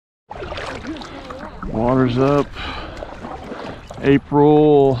Water's up.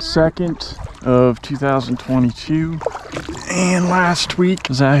 April 2nd of 2022. And last week I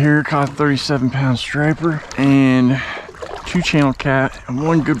was out here, caught a 37-pound striper and 2 channel cat and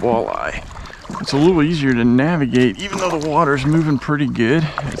 1 good walleye. It's a little easier to navigate, even though the water's moving pretty good.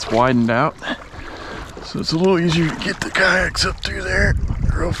 It's widened out, so it's a little easier to get the kayaks up through there.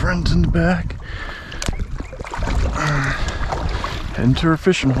 Girlfriend's in the back. Heading to our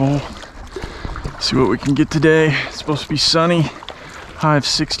fishing hole. See what we can get today. It's supposed to be sunny, high of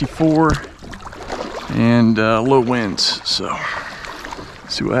 64, and low winds, so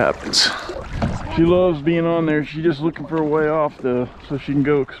see what happens. She loves being on there. She's just looking for a way off though, so she can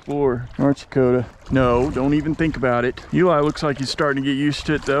go explore. Aren't you, Coda? No, don't even think about it. Eli looks like he's starting to get used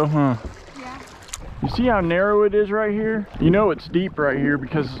to it though, huh? Yeah. You see how narrow it is right here? You know it's deep right here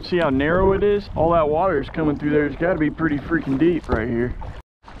because see how narrow it is? All that water is coming through there. It's got to be pretty freaking deep right here.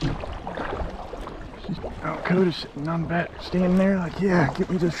 Oh, Coda's sitting on the back, standing there like, yeah, get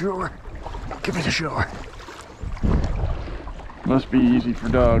me to shore. Get me to shore. Must be easy for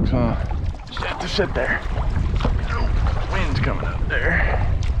dogs, huh? Just have to sit there. Oh, wind's coming up there.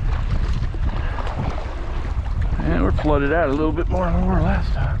 And we're flooded out a little bit more than we were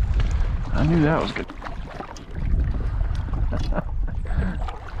last time. I knew that was good.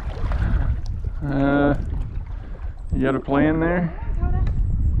 You got a plan there?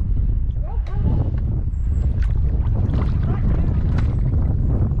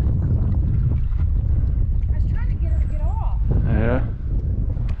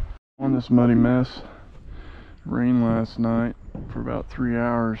 On this muddy mess. Rain last night for about 3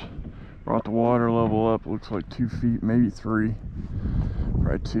 hours. Brought the water level up, looks like 2 feet, maybe 3.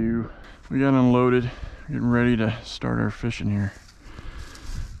 Probably 2. We got unloaded, getting ready to start our fishing here.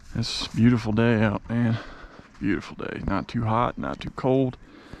 It's a beautiful day out, man. Beautiful day. Not too hot, not too cold.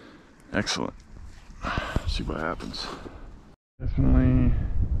 Excellent. See what happens. Definitely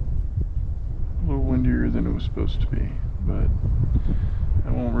a little windier than it was supposed to be, but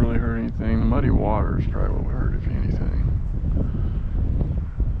that won't really hurt anything. The muddy water is probably what will hurt, if anything.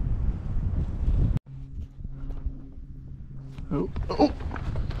 Oh, oh!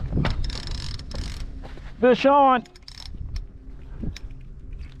 Fish on!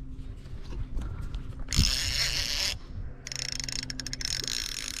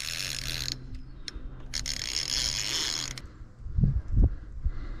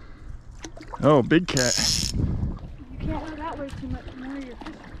 Oh, big cat. You can't go that way too much more. You're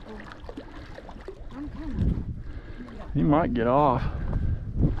fishing. I'm coming. He might get off. I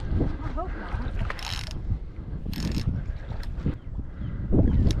hope not.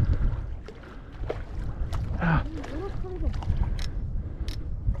 Ah.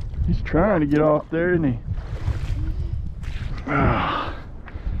 He's trying to get off there, isn't he? Ah.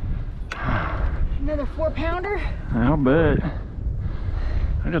 Another 4-pounder? I'll bet.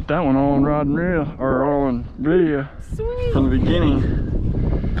 I got that one all on rod and reel, or all on video. Sweet. From the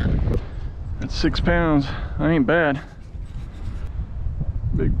beginning. That's 6 pounds. That ain't bad.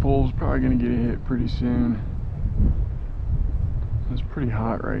 Big pole's probably gonna get a hit pretty soon. It's pretty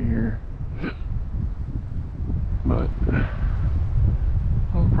hot right here. But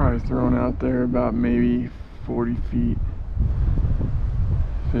I'm probably throwing out there about maybe 40 feet,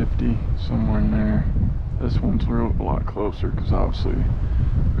 50, somewhere in there. This one's a lot closer because obviously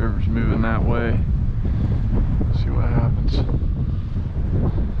the river's moving that way. Let's see what happens.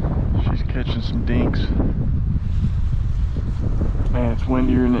 She's catching some dinks. Man, it's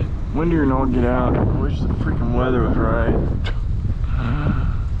windier than all get out. I wish the freaking weather was right.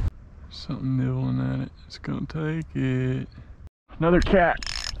 Something nibbling at it. It's gonna take it. Another cat.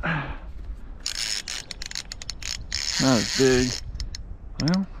 Not as big.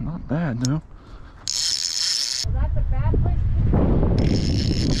 Well, not bad though. Well, that's a bad place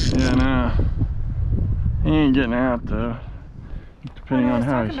to Yeah, no. He ain't getting out though. Depending on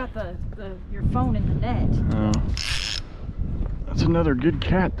how he's. I was talking about your phone in the net. Oh. That's another good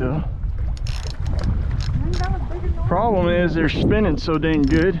cat though. That was bigger than Problem is they're spinning so dang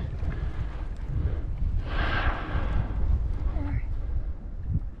good.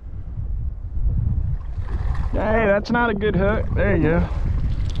 Hey, that's not a good hook. There you go.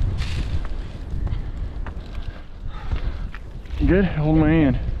 You good? Hold my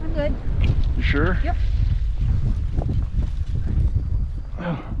hand. I'm good. You sure? Yep.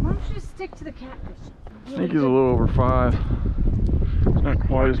 Oh. Why don't you just stick to the catfish? I think he's a little over 5. It's not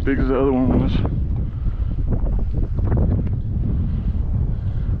quite as big as the other one was.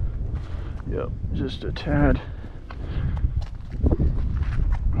 Yep, just a tad.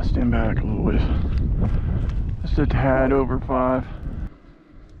 I'll stand back a little bit. Just a tad over 5.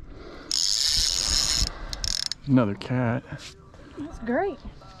 Another cat. That's great.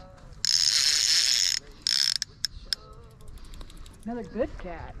 Another good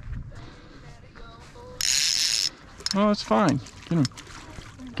cat. Oh, it's fine. Get him.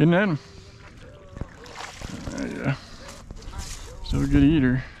 Getting at him. Yeah. Still a good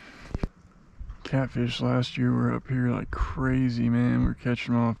eater. Catfish last year were up here like crazy, man. We're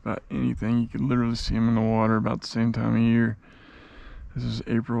catching them off about anything. You could literally see them in the water about the same time of year. This is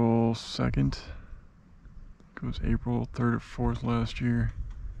April 2nd. It was April 3rd or 4th last year.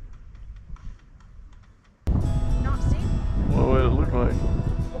 Not seen? What would it look like?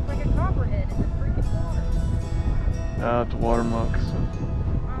 Looks like a copperhead in the freaking water. It's water muck. So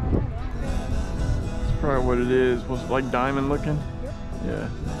that's probably what it is. Was it like diamond looking? Yep. Yeah.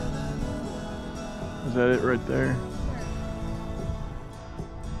 Is that it right there?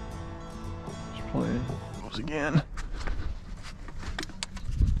 Just playing. Goes again.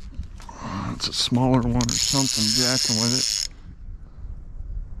 It's a smaller one or something, jacking with it.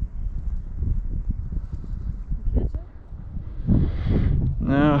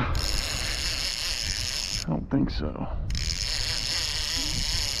 No, I don't think so.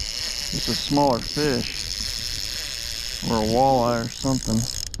 It's a smaller fish or a walleye or something.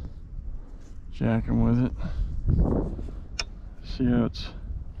 Jacking with it. See how it's.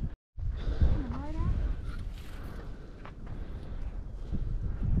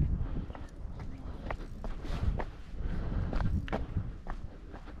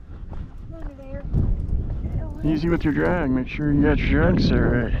 Easy with your drag. Make sure you got your drag set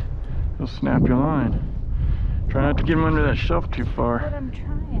right. He'll snap your line. Try not to get him under that shelf too far. But I'm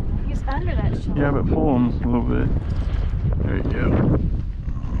trying. He's under that shelf. Yeah, but pull him a little bit. There you go.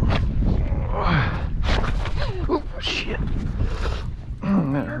 Oh, shit.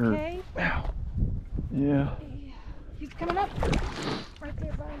 That hurt. Okay? Ow. Yeah. He's coming up. Right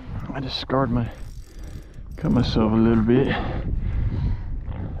there, buddy. I just cut myself a little bit.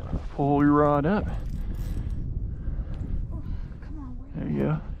 Pull your rod up. Come on, There you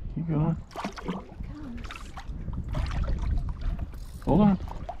go. Keep going. come. Hold on.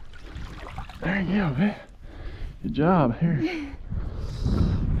 There you go, man. Good job. Here.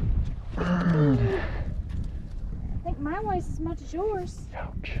 I think mine weighs as much as yours.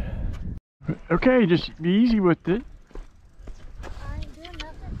 Ouch. Okay, just be easy with it. I ain't doing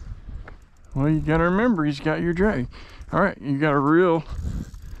nothing. Well, you gotta remember, he's got your drag. All right, you got a reel.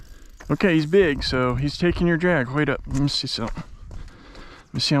 Okay, he's big, so he's taking your drag. Wait up. Let me see something.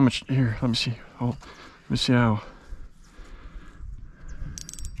 Let me see how much. Here, let me see. Hold. Let me see how.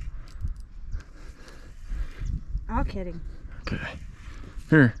 I'll kidding. Okay.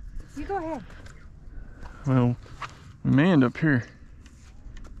 Here. You go ahead. Well, we may end up here.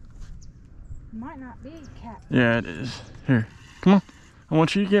 Might not be cat. Yeah, it is. Here. Come on. I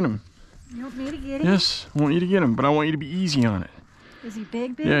want you to get him. You want me to get him? Yes, I want you to get him, but I want you to be easy on it. Is he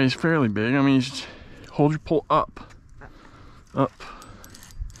big? Yeah, he's fairly big. I mean, he's, hold your pole up. Up.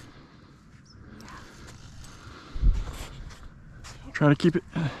 Try to keep it.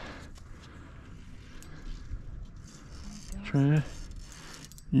 Try it.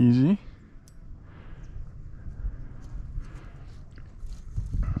 Easy.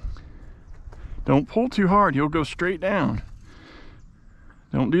 Don't pull too hard. He'll go straight down.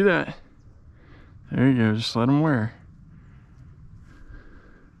 Don't do that. There you go. Just let him wear.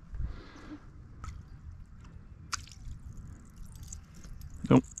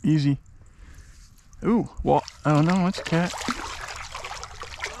 Don't. Easy. Ooh. Well, oh no, it's a cat.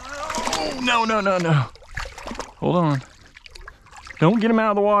 Oh, no, no, no, no. Hold on. Don't get him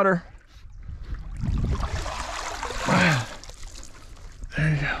out of the water. There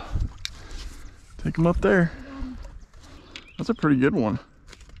you go. Take him up there. That's a pretty good one.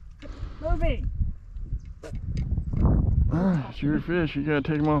 Moving. It's your fish. You gotta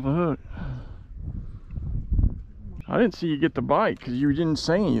take him off the hook. I didn't see you get the bite because you didn't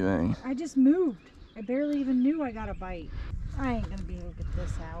say anything. I just moved. I barely even knew I got a bite. I ain't gonna be able to get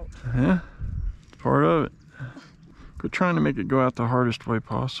this out. Yeah, part of it. Quit trying to make it go out the hardest way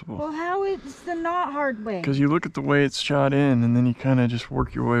possible. Well, how is the not hard way? Because you look at the way it's shot in and then you kind of just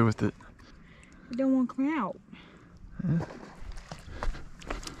work your way with it. It don't want to come out. Yeah.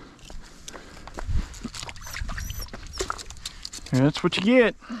 Yeah, that's what you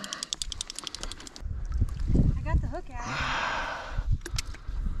get. I got the hook out.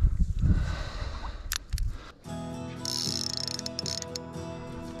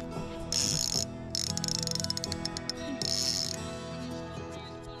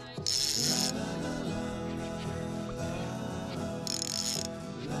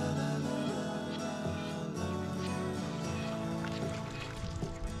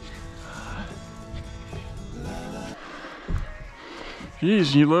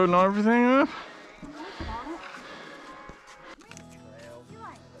 Jeez, you loading everything up?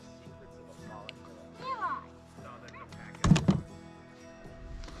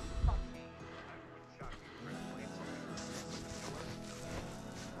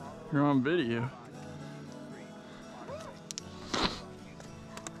 You're on video.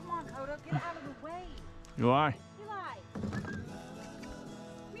 Come on, Coda, get out of the way. Eli. Eli.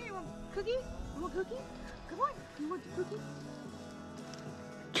 Come here, you want a cookie? You want a cookie? Come on, you want a cookie?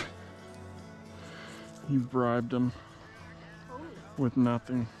 You bribed him with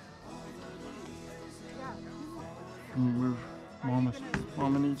nothing. Yeah. Move.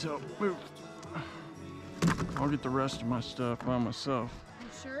 Mama needs help. Move. I'll get the rest of my stuff by myself. You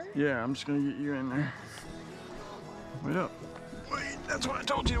sure? Yeah, I'm just gonna get you in there. Wait up. Wait, that's what I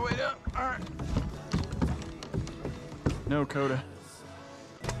told you to wait up. Alright. No, Coda.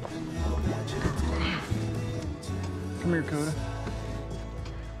 Come here, Coda.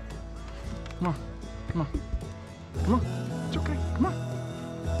 Come on. Come on. Come on. It's okay. Come on.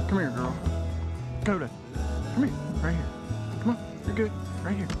 Come here, girl. Coda. Come here. Right here. Come on. You're good.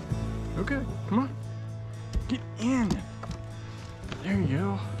 Right here. Okay. Come on. Get in. There you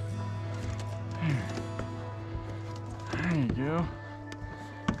go. There you go.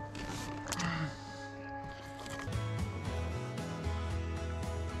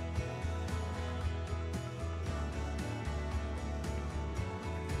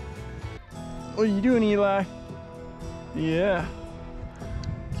 What are you doing, Eli? Yeah.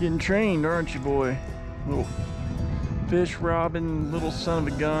 Getting trained, aren't you, boy? Little fish robbing little son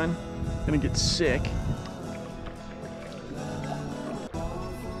of a gun. Gonna get sick.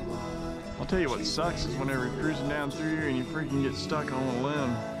 I'll tell you what sucks is whenever you're cruising down through here and you freaking get stuck on a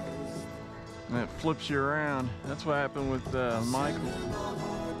limb. And it flips you around. That's what happened with Michael.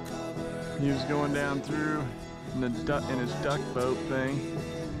 He was going down through in his duck boat thing.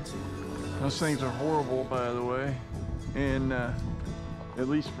 Those things are horrible, by the way, and at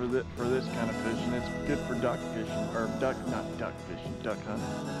least for this kind of fishing, it's good for duck fishing, or duck hunting.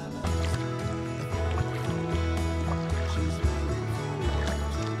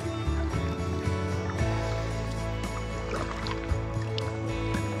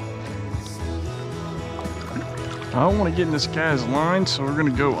 I don't want to get in this guy's line, so we're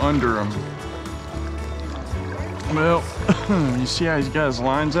gonna go under him. Well, you see how he's got his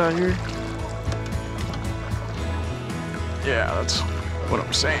lines out here? Yeah, that's what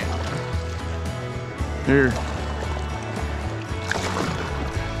I'm saying. Here.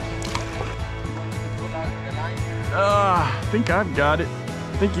 I think I've got it.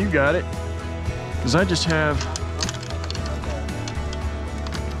 I think you got it. Because I just have...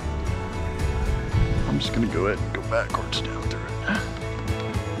 I'm just going to go ahead and go backwards down through it.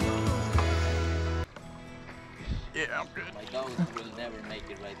 Yeah, I'm good. My dogs will never make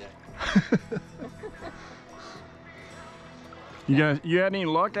it right there. You had any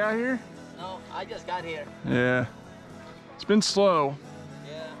luck out here? No, I just got here. Yeah. It's been slow.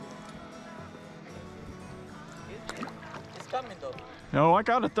 Yeah. It's coming though. No, I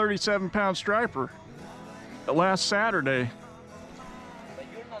got a 37-pound striper last Saturday. But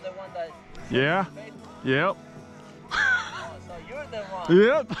you're not the one that... Yeah. Yep. Oh, so you're the one.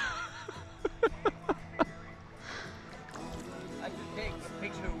 Yep. I should take a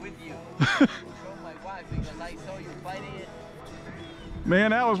picture with you. Show my wife because I saw you fighting it.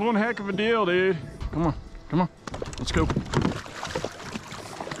 Man, that was one heck of a deal, dude. Come on, come on. Let's go.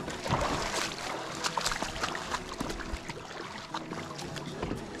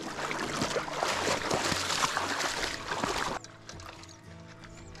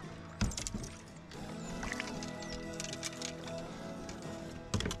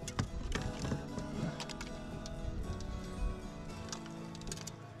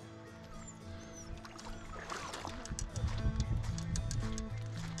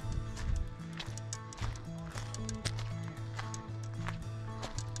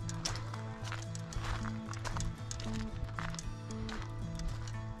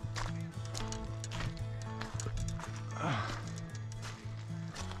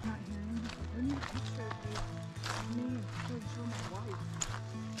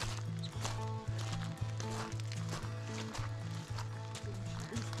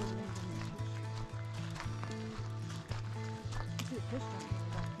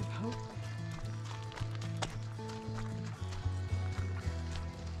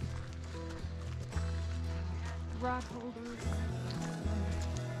 Rod holders.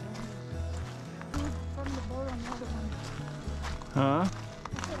 Food from the boat on the other one. Huh? I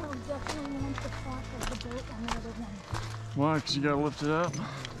said I'll definitely want the top of the boat on the other one. Why? Because you got to lift it up?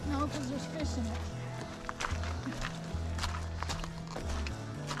 No, because there's fish in it.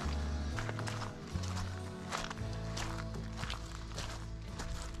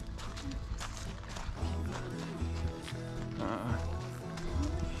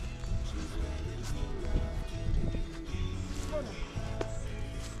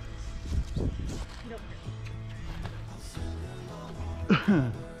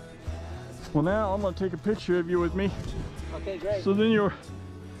 Well, now I'm gonna take a picture of you with me. Okay, great. So then your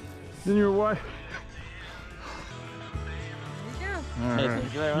wife. There you go. All Hey, right.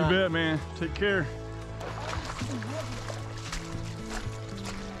 thank you very You much. bet, man. Take care.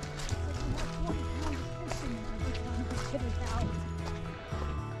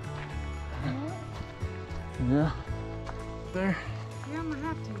 Yeah. There. Yeah, I'm gonna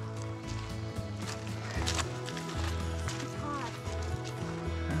have to. It's hot.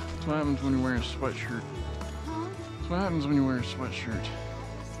 That's what happens when you wear a sweatshirt. Huh? That's what happens when you wear a sweatshirt.